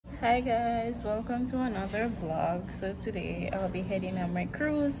Hi guys, welcome to another vlog. So today I'll be heading on my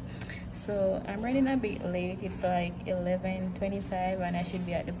cruise. So I'm running a bit late. It's like 11:25 and I should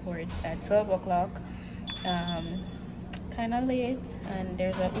be at the port at 12 o'clock. Kind of late, and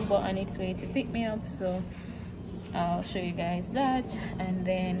there's an Uber on its way to pick me up, so I'll show you guys that, and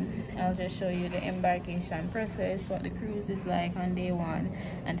then I'll just show you the embarkation process, what the cruise is like on day one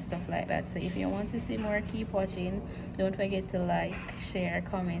and stuff like that. So if you want to see more, keep watching. Don't forget to like, share,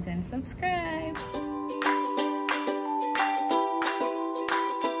 comment and subscribe.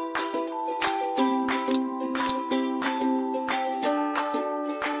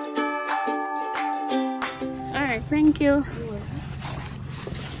 All right, thank you.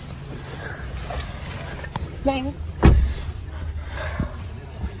 Thanks.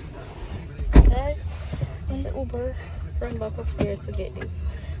 Guys, in the Uber, run back upstairs to get this.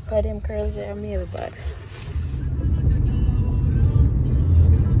 Got them curls are really bad.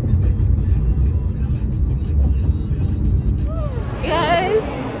 Guys,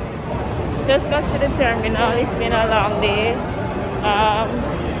 just got to the terminal. It's been a long day.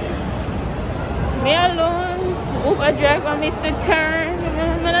 Me alone, Uber driver missed the turn.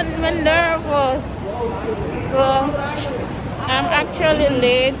 I'm nervous. So I'm actually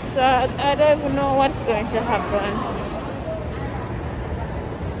late, so I don't even know what's going to happen.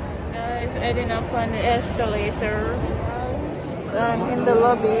 Guys, heading up on the escalator. I'm in the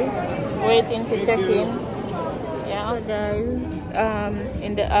lobby waiting to check in. Yeah, so guys,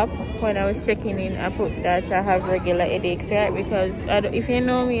 in the app when I was checking in, I put that I have regular headaches, right? Because if you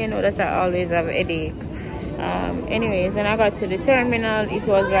know me, you know that I always have a headache. Anyways, when I got to the terminal, it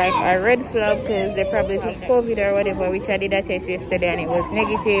was like a red flag because they probably took COVID or whatever, which I did a test yesterday and it was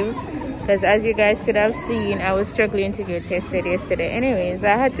negative. Because as you guys could have seen, I was struggling to get tested yesterday. Anyways,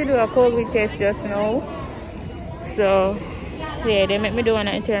 I had to do a COVID test just now. So yeah, they made me do one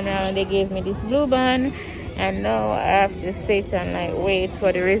at the terminal and they gave me this blue band. And now I have to sit and like wait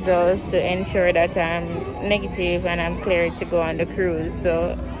for the results to ensure that I'm negative and I'm cleared to go on the cruise.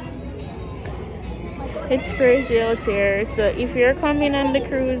 So it's crazy out here. So if you're coming on the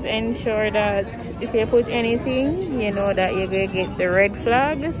cruise, ensure that if you put anything, you know that you're gonna get the red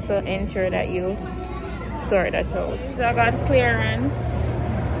flag. So ensure that you sort that out. So I got clearance,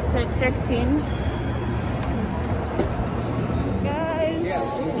 so checked in. Guys,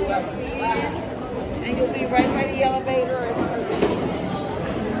 and you'll be right by the elevator.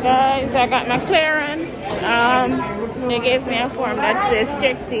 Guys, I got my clearance. They gave me a form that says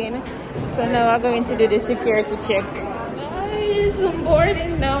checked in. So now I'm going to do the security check. Guys, I'm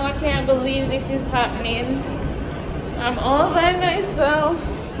boarding now. I can't believe this is happening. I'm all by myself,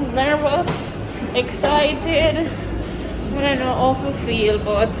 nervous, excited. I don't know how to feel,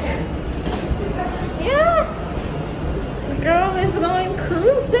 but yeah, the girl is going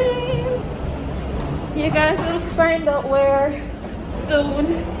cruising. You guys will find out where soon.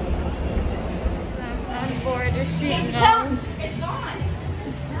 I'm on board the ship now.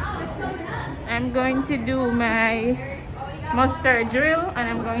 I'm going to do my muster drill and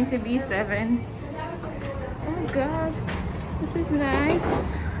I'm going to be 7. Oh god, this is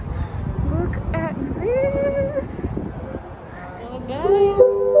nice. Look at this. Oh guys,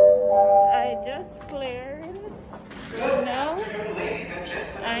 I just cleared. So now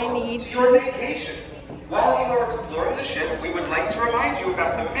I need your vacation. While you are exploring the ship, we would like to remind you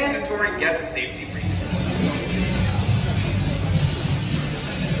about the mandatory guest safety briefing.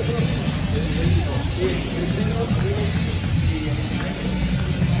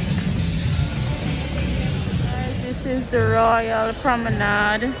 This is the Royal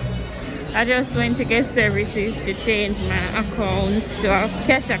Promenade. I just went to get services to change my account to a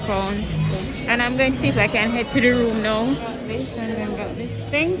cash account, and I'm going to see if I can head to the room now. Got this and then got this.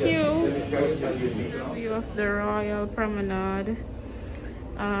 Thank you. View of the Royal Promenade.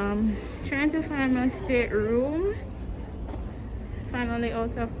 Trying to find my stateroom. Finally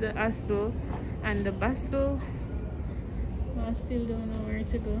out of the hustle and the bustle. I still don't know where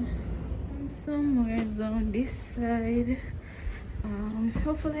to go. I'm somewhere down this side.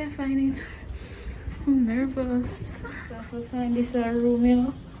 Hopefully I find it. I'm nervous. So if I find this room, you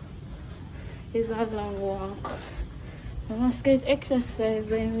know, it's a long walk. I must get exercise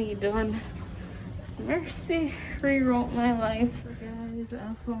when we done. Mercy, rewrote my life. Guys,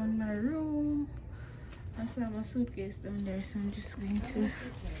 I found my room. I saw my suitcase down there, so I'm just going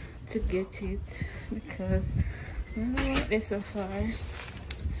to get it because I don't know what this so far.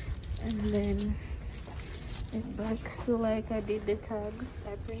 And then it back, so like I did the tags,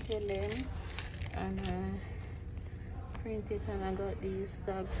 I printed them and print it, and I got these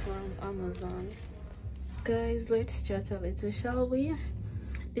tags from Amazon. Guys, let's chat a little, shall we?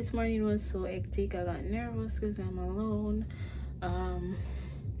 This morning was so hectic. I got nervous because I'm alone.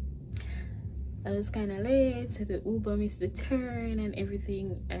 I was kind of late, so the Uber missed the turn and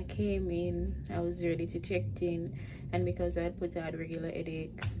everything. I came in, I was ready to check in, and because I had put out regular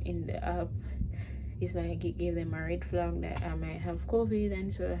headaches in the app, it's like it gave them a red flag that I might have COVID,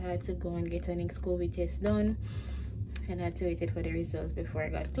 and so I had to go and get an COVID test done, and I had to wait for the results before I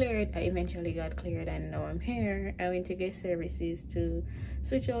got cleared. I eventually got cleared, and now I'm here. I went to get services to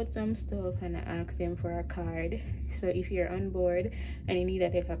switch out some stuff, and I asked them for a card. So if you're on board and you need to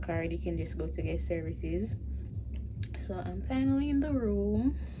take a card, you can just go to get services. So I'm finally in the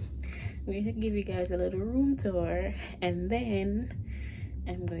room. I'm going to give you guys a little room tour, and then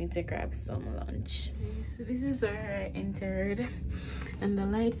I'm going to grab some lunch. So this is where I entered, and the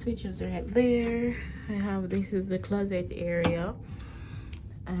light switch is right there. I have, this is the closet area.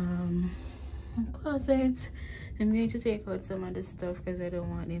 Closet. I'm going to take out some of the stuff because I don't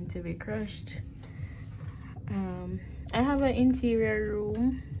want them to be crushed. I have an interior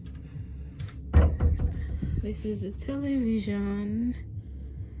room. This is the television.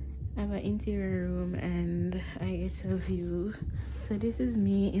 I have an interior room, and I get a view. So this is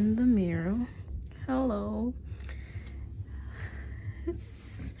me in the mirror. Hello.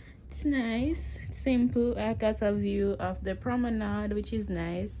 It's nice, simple. I got a view of the promenade, which is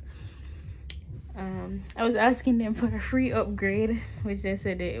nice. I was asking them for a free upgrade, which they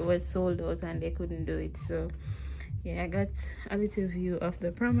said it was sold out and they couldn't do it. So yeah, I got a little view of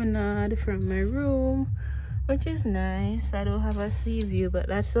the promenade from my room, which is nice. I don't have a sea view, but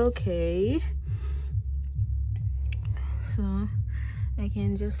that's okay. So I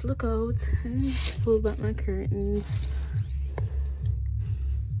can just look out and pull back my curtains,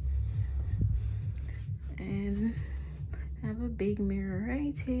 and I have a big mirror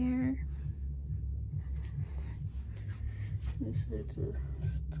right here. This little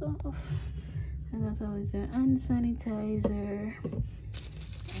stuff. I got a little hand sanitizer.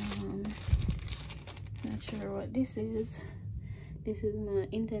 Not sure what this is. This is my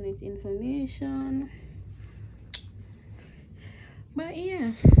internet information. But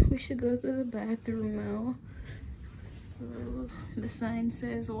yeah, we should go to the bathroom now. So the sign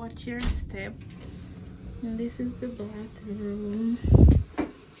says watch your step, and this is the bathroom.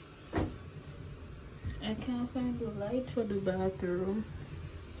 I can't find the light for the bathroom.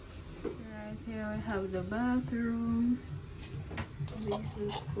 Right here we have the bathroom. These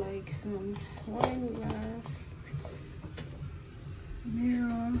look like some wine glass.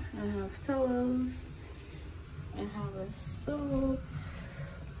 Mirror. I have towels. I have a soap.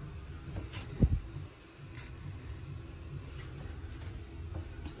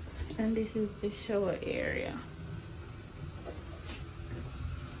 And this is the shower area.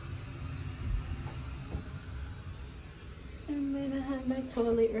 And then I have my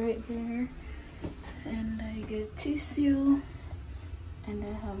toilet right there. And I get tissue. And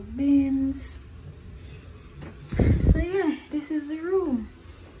I have bins. So yeah, this is the room.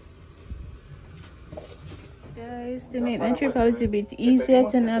 Guys, to make my trip a little bit easier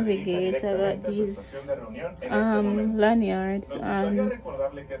to navigate, I got these lanyards on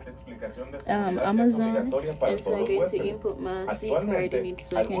Amazon, and so I'm going to input my SIM card in it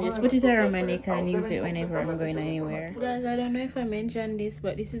so I can just put it around my neck and use it whenever I'm going anywhere. Guys, I don't know if I mentioned this,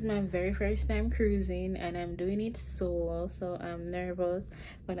 but this is my very first time cruising, and I'm doing it solo, so I'm nervous,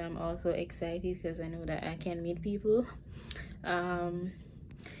 but I'm also excited because I know that I can meet people.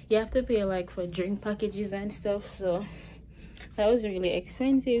 You have to pay like for drink packages and stuff, so that was really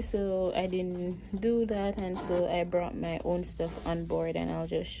expensive, so I didn't do that, and so I brought my own stuff on board, and I'll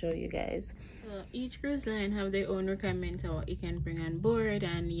just show you guys. So each cruise line have their own requirements of what you can bring on board,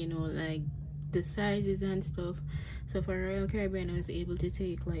 and you know, like the sizes and stuff. So for Royal Caribbean, I was able to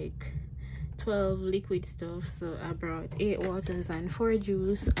take like 12 liquid stuff, so I brought 8 waters and 4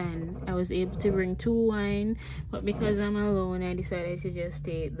 juice, and I was able to bring 2 wine, but because I'm alone I decided to just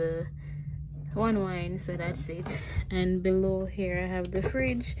take the 1 wine, so that's it. And below here I have the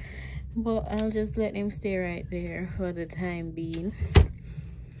fridge, but I'll just let them stay right there for the time being.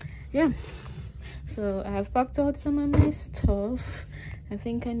 Yeah, so I've packed out some of my stuff. I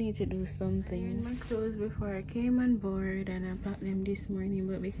think I need to do something. I ironed my clothes before I came on board, and I packed them this morning,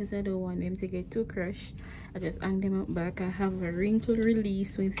 but because I don't want them to get too crushed, I just hang them up back. I have a wrinkle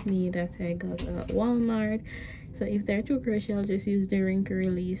release with me that I got at Walmart, so if they're too crushed, I'll just use the wrinkle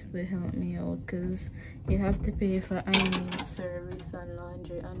release to help me out, because you have to pay for ironing service and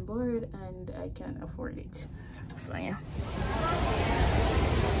laundry on board, and I can't afford it. So yeah.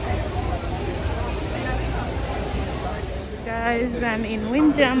 Guys, I'm in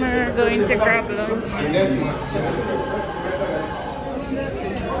Windjammer going to grab lunch.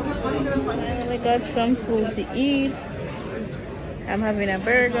 I got some food to eat. I'm having a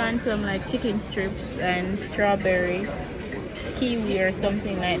burger and some like chicken strips and strawberry kiwi or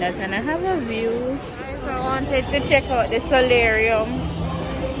something like that, and I have a view. So I wanted to check out the solarium,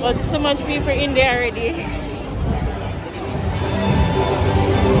 but too much people in there already.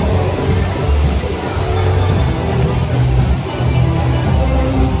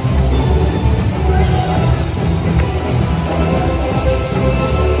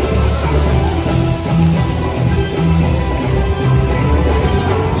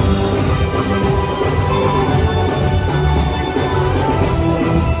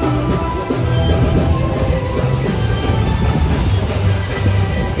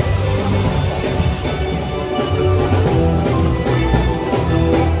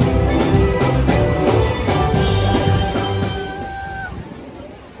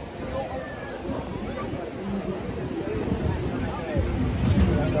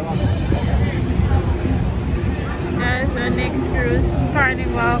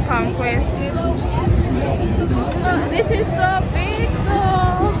 Conquest. Oh, this is so big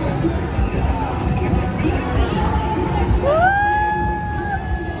though.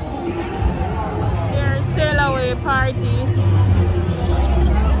 There's sail away party.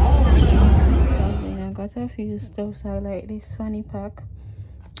 I got a few stuffs. I like this fanny pack.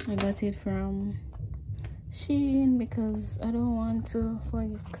 I got it from Shein because I don't want to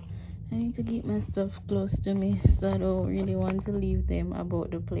I need to keep my stuff close to me, so I don't really want to leave them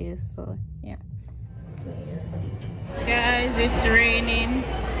about the place. So yeah. Guys, it's raining.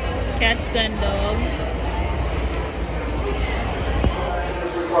 Cats and dogs.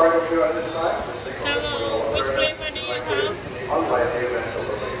 Hello, which flavor do you have?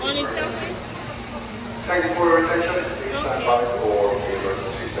 Only chocolate? Thank you for your attention. Please stand by for the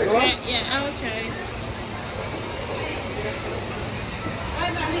emergency signal. Yeah, I'll try.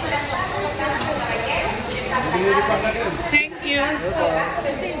 Thank you.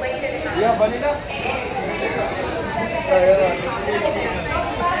 Yeah, vanilla.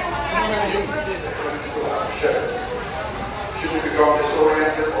 Should you become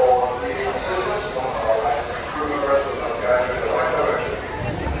disoriented or needing assistance, crew members will help guide you in the right direction.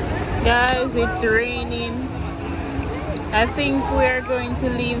 Guys, it's raining. I think we're going to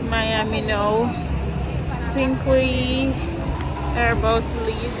leave Miami now. I think we are about to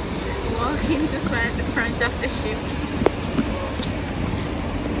leave. Walking to the front of the ship.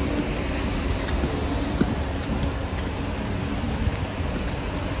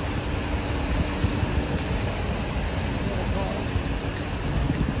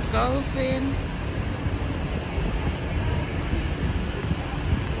 Golfing.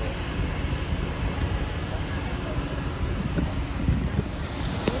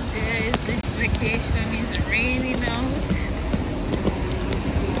 Guys, this vacation is raining out.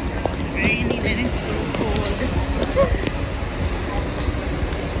 It's raining and it's so cold.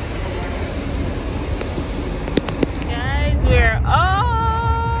 Guys, we're off.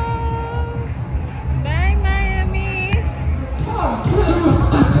 Bye, Miami.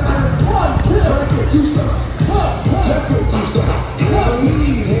 Two stops. Left foot, 2 stops. Hands on your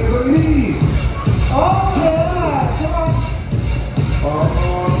knees. Hands on your knees. Oh yeah, come on.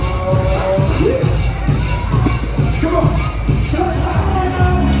 Yeah. Come on.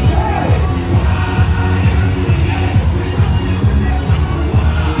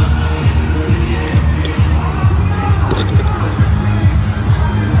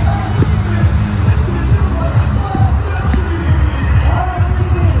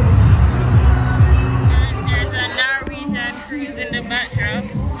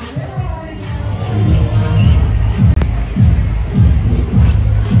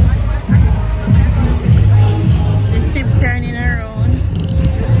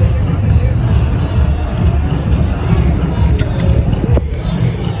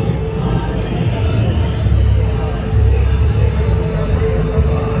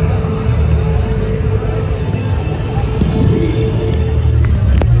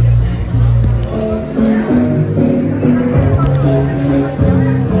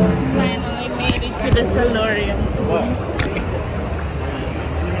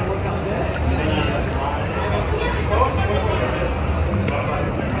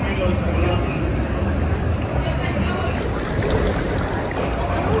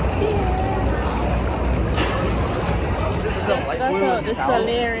 The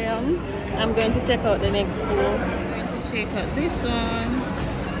solarium. I'm going to check out the next pool. I'm going to check out this one.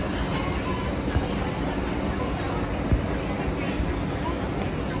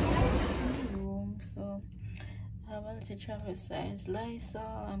 So I have a little travel size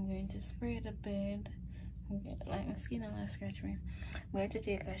Lysol. I'm going to spray the bed like my skin and I scratch me. I'm going to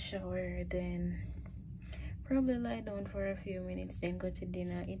take a shower, then probably lie down for a few minutes, then go to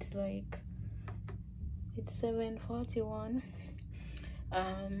dinner. It's 7:41.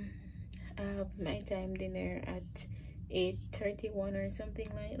 I have nighttime dinner at 8:31 or something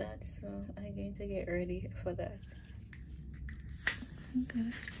like that, so I'm going to get ready for that. I'm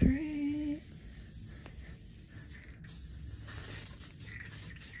gonna spray.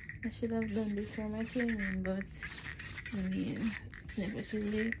 I should have done this for my cleaning, but I mean, it's never too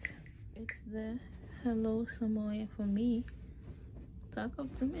late. It's the hello Samoa for me. Talk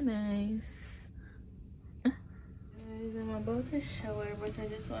up to me nice. Guys, I'm about to shower, but I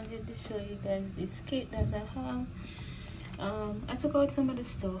just wanted to show you guys this kit that I have. I took out some of the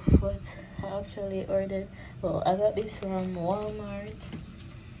stuff, but I actually ordered, well, I got this from Walmart,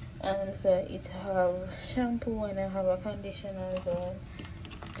 and so it have shampoo and I have a conditioner as well.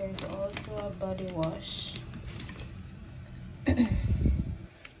 There's also a body wash. Okay,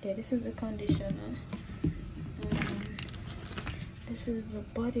 this is the conditioner. This is the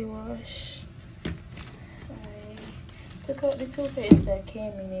body wash. I took out the toothpaste that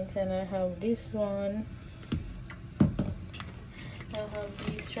came in it, and I have this one. I have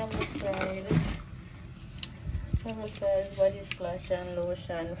these travel size body splash and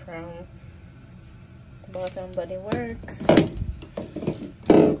lotion from Bath and Body Works.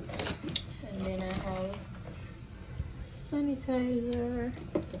 And then I have sanitizer.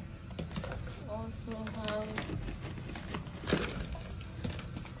 Also have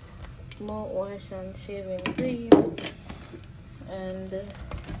mouthwash and shaving cream, and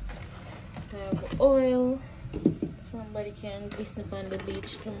have oil. Somebody can glisten on the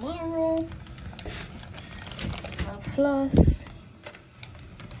beach tomorrow. A floss.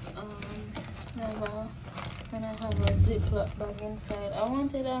 And I have a Ziploc bag inside. I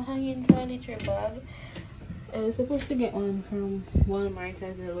wanted a hanging toiletry bag. I was supposed to get one from Walmart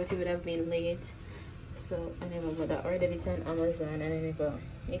as well, but it would have been late, so I never got that. I ordered it on Amazon, and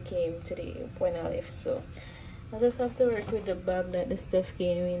it came to the point I left. So I just have to work with the bag that the stuff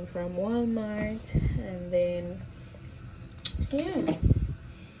came in from Walmart, and then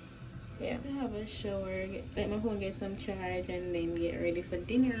yeah, I have a shower, let my phone get some charge, and then get ready for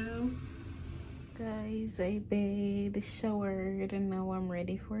dinner. Guys, I bathed, showered, and now I'm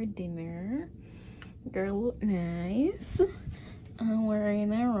ready for dinner. Girl look nice. I'm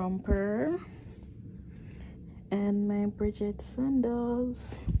wearing a romper and my Bridget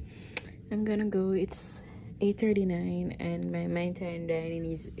sandals. I'm gonna go. It's 8:39 and my nighttime dining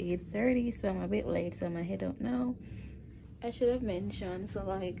is 8:30, so I'm a bit late, so I'm gonna head out now. I should have mentioned, so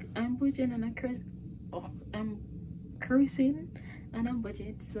like I'm budgeting on a I'm cruising on a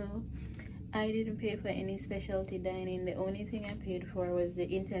budget, so I didn't pay for any specialty dining. The only thing I paid for was the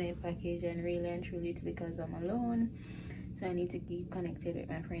internet package, and really and truly it's because I'm alone, so I need to keep connected with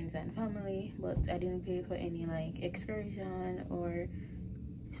my friends and family. But I didn't pay for any like excursion or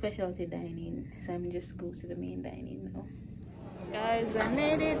specialty dining, so I'm just go to the main dining now. Guys, I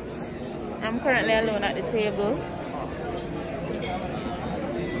made it. I'm currently alone at the table,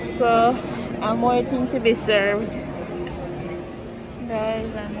 so I'm waiting to be served.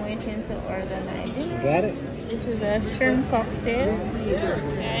 Guys, I'm waiting to order my dinner. Got it? This is a shrimp cocktail.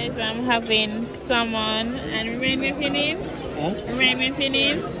 Guys, I'm having salmon. And remind me of your name? Huh? Remind me of your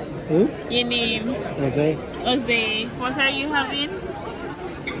name? Who? Your name? Jose. Jose. What are you having?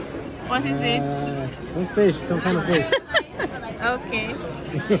 What is it? Some fish, some kind of fish. Okay.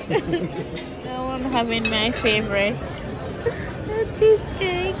 Now I'm having my favorite, the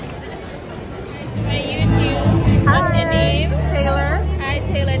cheesecake. My YouTube. What's your name? Taylor. Hi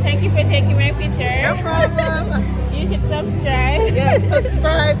Taylor, thank you for taking my picture. No problem. You should subscribe. Yes,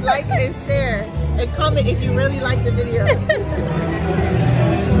 subscribe, like, and share. And comment if you really like the video.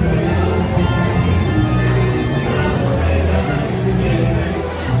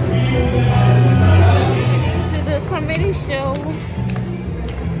 To the comedy show.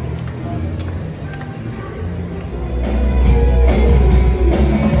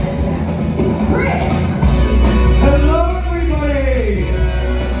 Hello, everybody!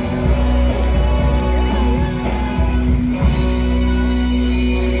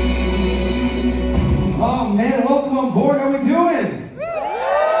 Oh man, welcome on board. How we doing? Good. I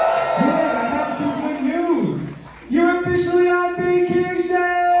have some good news. You're officially on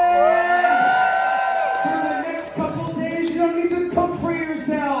vacation. For the next couple days, you don't need to cook for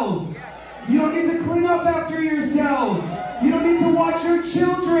yourselves. You don't need to clean up after yourselves. You don't need to watch your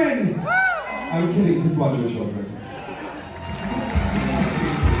children. I'm kidding. Kids watch your children.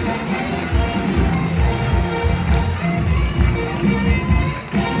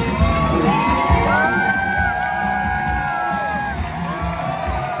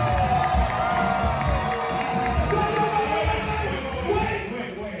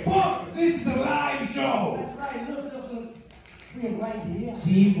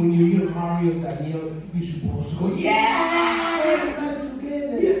 see, when you hear Mario Daniel, you're supposed to go, yeah! Everybody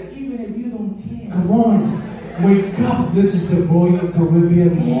together. Yeah, even if you don't care. Come on, wake up. This is the Royal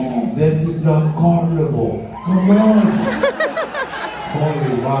Caribbean. Yes. This is not Carnival. Come on.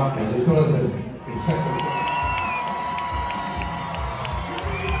 Holy rock, man. They told us in second.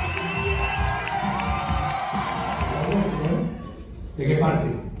 ¿De qué parte?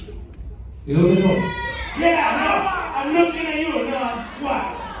 ¿Y dónde son? Yeah, no, I'm looking at you. No, what?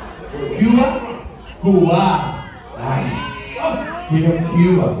 Cuba? Cuba. Nice. Oh, we have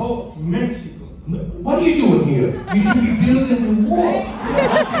Cuba. Oh, Mexico. What are you doing here? You should be building the wall.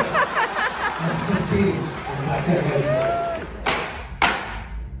 Just kidding.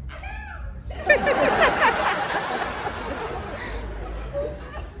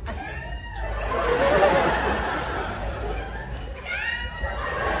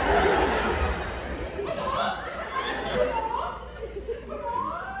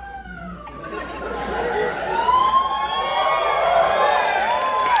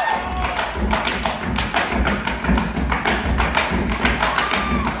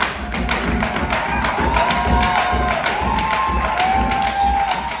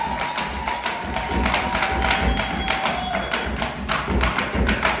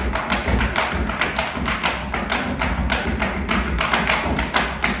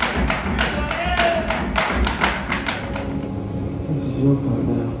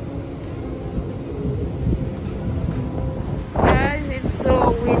 Guys, it's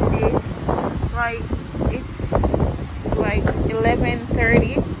so windy. Like, it's like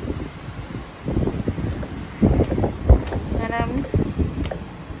 11:30 and I'm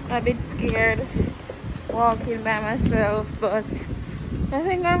a bit scared walking by myself, but I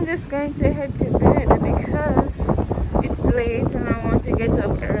think I'm just going to head to bed because it's late and I want to get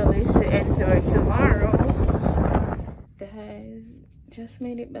up early to enjoy tomorrow. Guys, just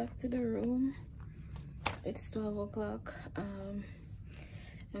made it back to the room. It's 12 o'clock. I'm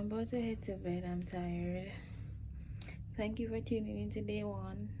about to head to bed. I'm tired. Thank you for tuning into day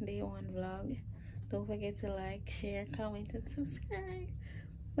one vlog. Don't forget to like, share, comment, and subscribe.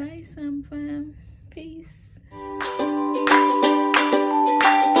 Bye, Sam fam.